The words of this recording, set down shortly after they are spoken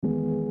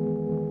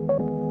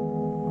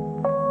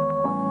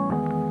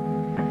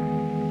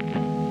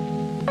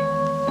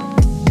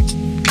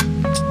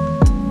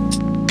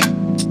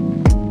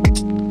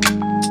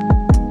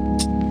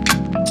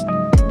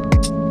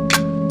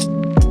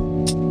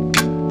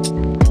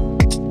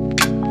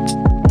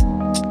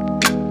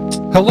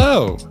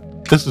Hello,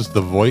 this is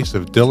the voice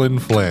of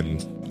Dylan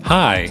Flynn.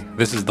 Hi,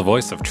 this is the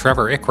voice of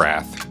Trevor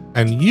Ickrath.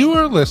 And you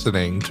are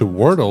listening to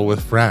Wordle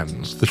with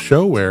Friends, the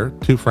show where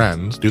two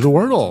friends do the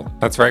Wordle.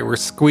 That's right, we're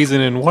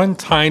squeezing in one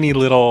tiny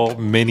little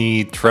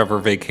mini Trevor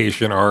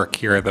vacation arc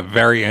here at the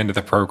very end of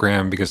the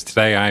program because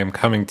today I am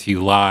coming to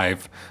you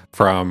live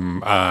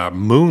from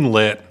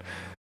moonlit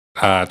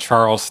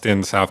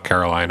Charleston, South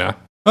Carolina.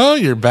 Oh,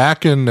 you're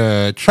back in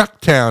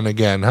Chucktown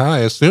again, huh? I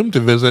assume to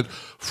visit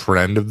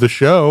friend of the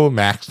show,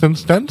 Maxton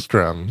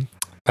Stenstrom.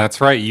 That's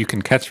right. You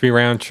can catch me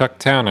around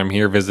Chucktown. I'm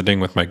here visiting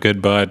with my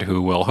good bud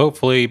who will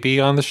hopefully be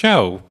on the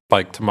show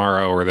like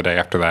tomorrow or the day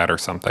after that or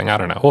something. I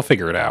don't know. We'll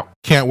figure it out.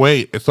 Can't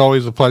wait. It's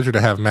always a pleasure to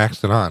have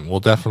Maxton on.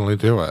 We'll definitely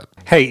do it.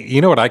 Hey,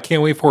 you know what I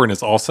can't wait for and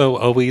is also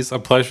always a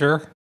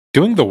pleasure?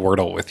 Doing the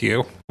Wordle with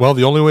you. Well,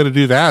 the only way to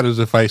do that is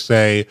if I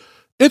say,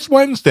 it's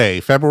Wednesday,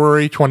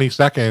 February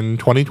 22nd,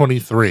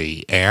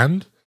 2023,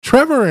 and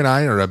Trevor and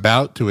I are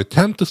about to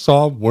attempt to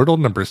solve Wordle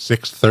number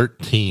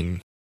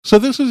 613. So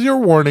this is your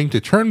warning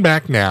to turn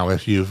back now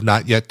if you've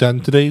not yet done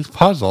today's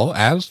puzzle,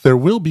 as there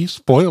will be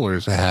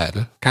spoilers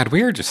ahead. God,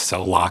 we are just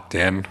so locked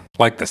in.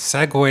 Like the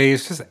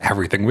segues, just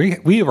everything.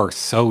 We are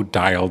so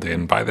dialed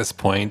in by this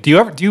point.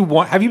 Have you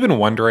been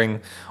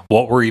wondering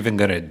what we're even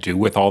going to do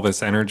with all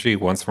this energy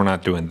once we're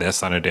not doing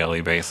this on a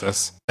daily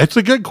basis? It's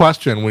a good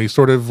question. We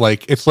sort of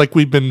it's like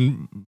we've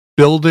been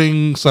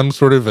building some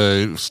sort of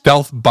a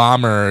stealth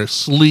bomber,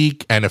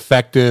 sleek and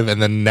effective,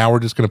 and then now we're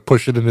just going to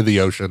push it into the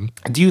ocean.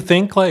 Do you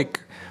think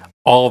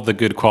all of the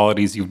good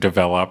qualities you've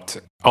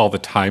developed, all the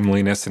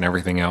timeliness and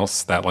everything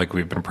else that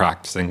we've been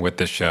practicing with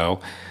this show,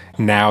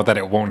 now that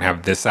it won't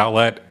have this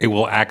outlet, it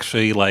will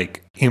actually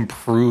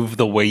improve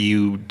the way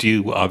you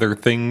do other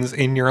things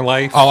in your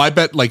life? Oh, I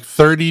bet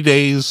 30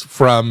 days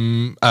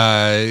from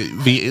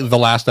the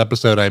last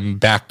episode, I'm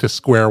back to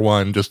square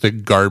one, just a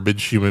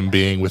garbage human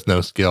being with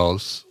no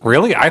skills.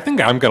 Really? I think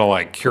I'm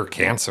going to cure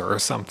cancer or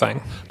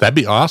something. That'd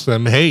be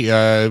awesome. Hey,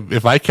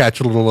 if I catch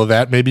a little of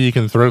that, maybe you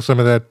can throw some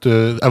of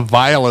that, a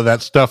vial of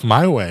that stuff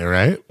my way,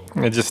 right?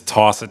 I just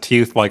toss it to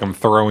you like I'm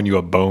throwing you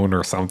a bone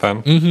or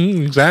something.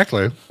 Mm-hmm,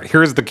 exactly.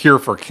 Here's the cure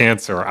for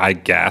cancer, I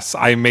guess.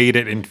 I made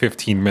it in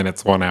 15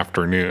 minutes one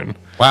afternoon.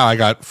 Wow, I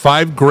got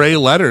 5 gray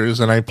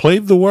letters, and I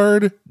played the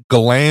word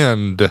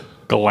gland.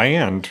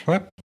 Gland?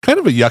 What? Kind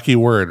of a yucky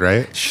word,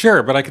 right?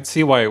 Sure, but I could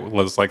see why it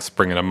was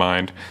springing to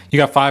mind. You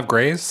got 5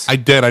 grays? I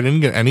did. I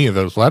didn't get any of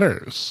those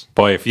letters.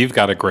 Boy, if you've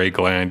got a gray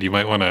gland, you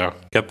might want to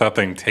get that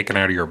thing taken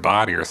out of your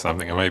body or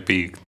something. It might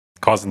be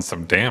causing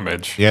some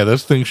damage. Yeah,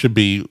 this thing should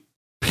be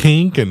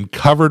pink and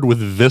covered with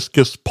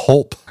viscous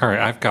pulp. All right,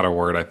 I've got a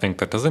word, I think,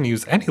 that doesn't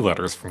use any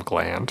letters from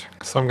gland,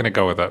 so I'm going to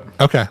go with it.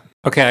 Okay,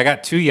 I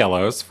got 2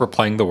 yellows for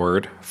playing the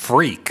word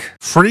freak.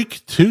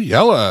 Freak, 2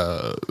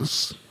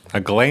 yellows.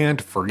 A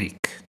gland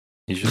freak.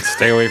 You should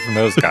stay away from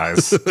those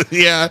guys.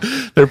 Yeah,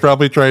 they're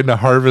probably trying to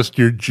harvest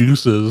your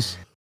juices.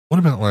 What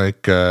about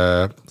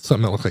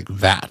something that looks like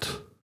that?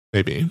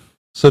 Maybe.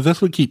 So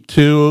this would keep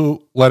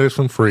 2 letters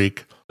from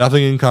freak,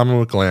 nothing in common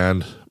with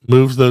gland,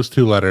 moves those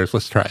 2 letters.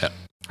 Let's try it.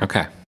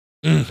 Okay.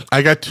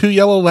 I got 2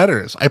 yellow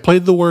letters. I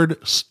played the word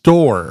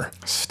store.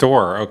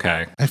 Store,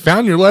 okay. I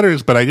found your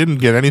letters, but I didn't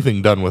get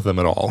anything done with them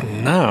at all.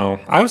 No.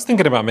 I was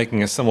thinking about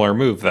making a similar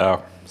move,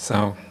 though.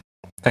 So,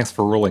 thanks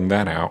for ruling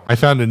that out. I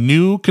found a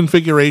new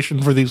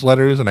configuration for these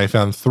letters, and I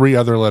found 3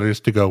 other letters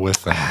to go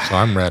with them, so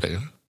I'm ready.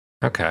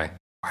 Okay.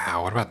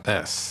 Wow, what about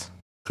this?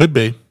 Could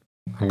be.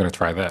 I'm going to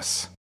try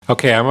this.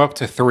 Okay, I'm up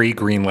to 3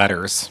 green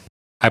letters.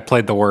 I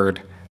played the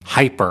word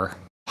hyper.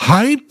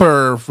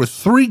 Hyper with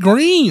 3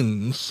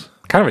 greens.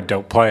 Kind of a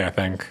dope play, I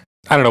think.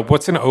 I don't know.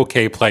 What's an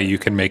okay play you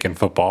can make in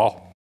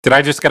football? Did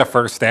I just get a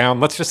first down?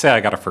 Let's just say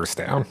I got a first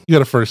down. You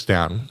got a first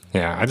down.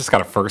 Yeah, I just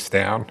got a first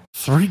down.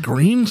 3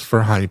 greens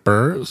for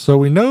hyper. So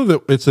we know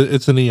that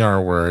it's an ER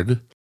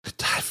word.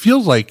 It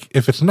feels like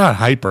if it's not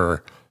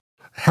hyper,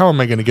 how am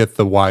I going to get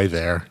the Y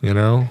there, you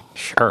know?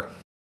 Sure.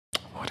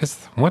 What is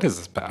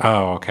this?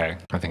 Oh, okay.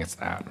 I think it's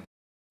that.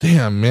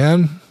 Damn,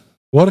 man.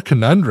 What a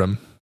conundrum.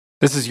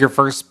 This is your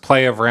first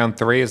play of round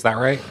 3, is that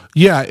right?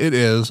 Yeah, it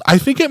is. I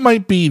think it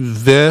might be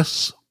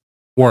this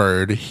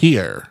word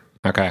here.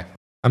 Okay.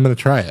 I'm going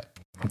to try it.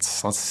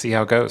 Let's see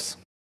how it goes.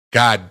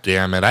 God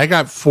damn it. I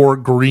got 4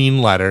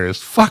 green letters.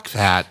 Fuck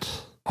that.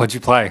 What'd you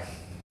play?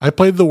 I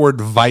played the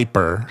word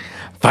viper.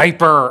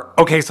 Viper.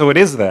 Okay, so it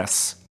is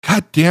this.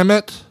 God damn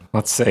it.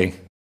 Let's see.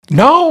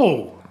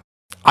 No!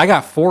 I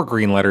got 4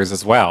 green letters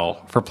as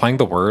well for playing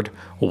the word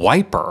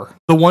wiper.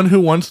 The one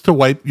who wants to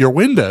wipe your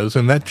windows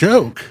in that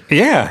joke.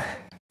 Yeah.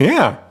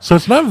 So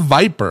it's not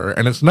viper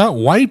and it's not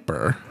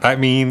wiper. That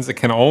means it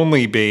can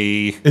only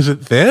be... Is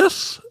it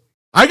this?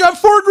 I got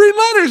 4 green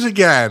letters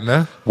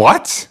again.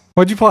 What?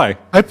 What'd you play?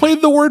 I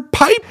played the word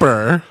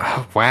piper.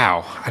 Oh,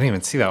 wow. I didn't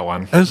even see that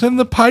one. As in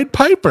the Pied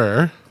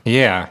Piper.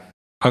 Yeah.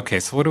 Okay,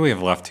 so what do we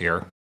have left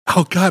here?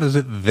 Oh, God, is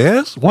it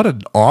this? What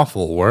an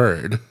awful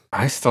word.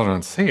 I still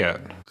don't see it.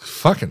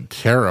 Fucking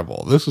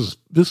terrible. This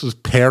is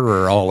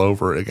terror all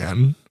over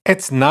again.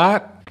 It's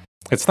not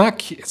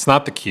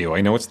the Q.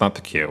 I know it's not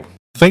the Q.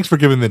 Thanks for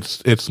giving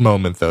its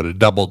moment, though, to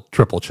double,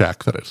 triple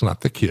check that it's not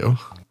the Q.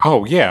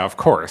 Oh, yeah, of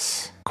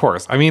course. Of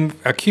course. I mean,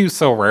 a Q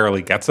so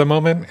rarely gets a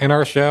moment in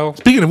our show.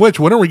 Speaking of which,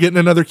 when are we getting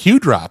another Q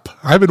drop?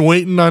 I've been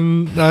waiting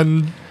on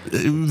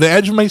the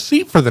edge of my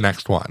seat for the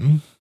next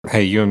one.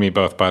 Hey, you and me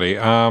both, buddy.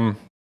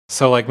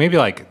 So like maybe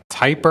like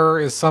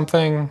typer is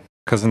something,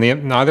 because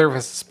neither of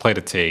us has played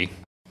a T.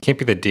 Can't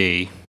be the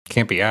D.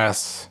 Can't be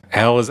S.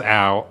 L is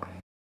out.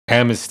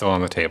 M is still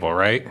on the table,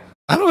 right?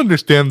 I don't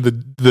understand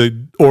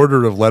the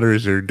order of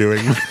letters you're doing.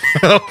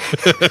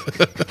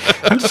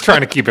 I'm just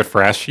trying to keep it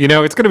fresh. You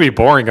know, it's going to be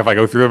boring if I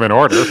go through them in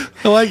order.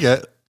 I like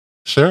it.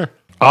 Sure.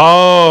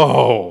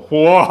 Oh,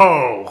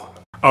 whoa.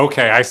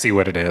 Okay, I see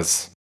what it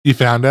is. You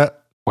found it?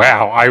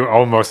 Wow, I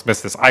almost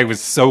missed this. I was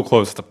so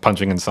close to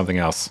punching in something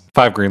else.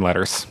 5 green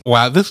letters.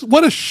 Wow,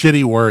 what a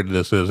shitty word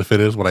this is, if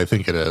it is what I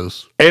think it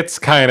is. It's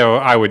kind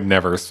of, I would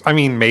never, I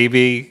mean,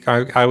 maybe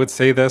I would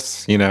say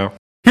this, you know.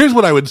 Here's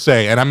what I would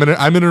say, and I'm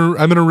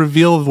gonna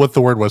reveal what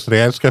the word was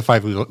today. I just got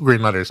 5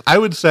 green letters. I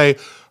would say,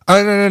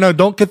 oh, no,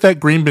 don't get that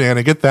green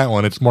banana, get that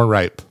one. It's more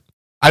ripe.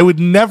 I would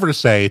never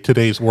say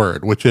today's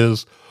word, which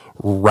is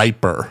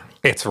riper.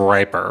 It's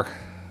riper.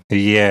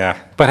 Yeah.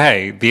 But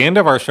hey, the end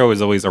of our show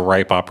is always a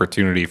ripe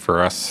opportunity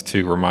for us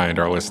to remind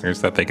our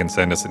listeners that they can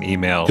send us an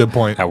email. Good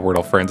point. At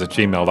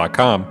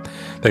wordlefriends@gmail.com.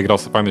 They could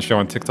also find the show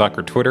on TikTok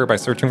or Twitter by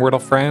searching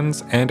Wordle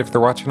Friends. And if they're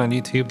watching on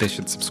YouTube, they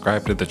should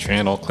subscribe to the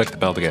channel, click the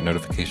bell to get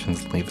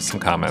notifications, and leave us some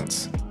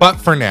comments. But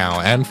for now,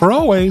 and for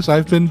always,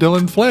 I've been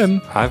Dylan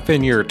Flynn. I've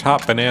been your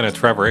top banana,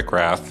 Trevor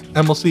Ickrath.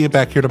 And we'll see you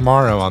back here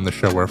tomorrow on the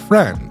show where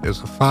friend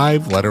is a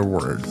 5-letter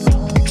word.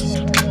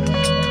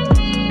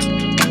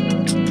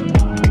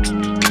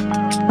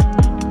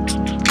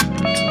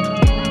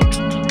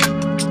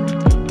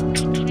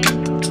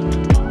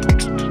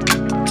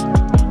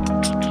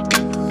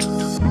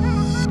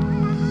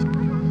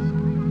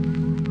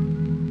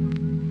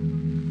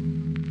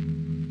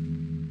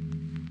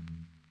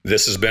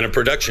 This has been a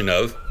production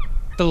of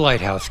The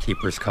Lighthouse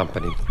Keepers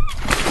Company.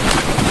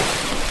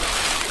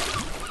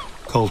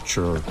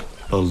 Culture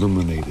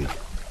illuminated.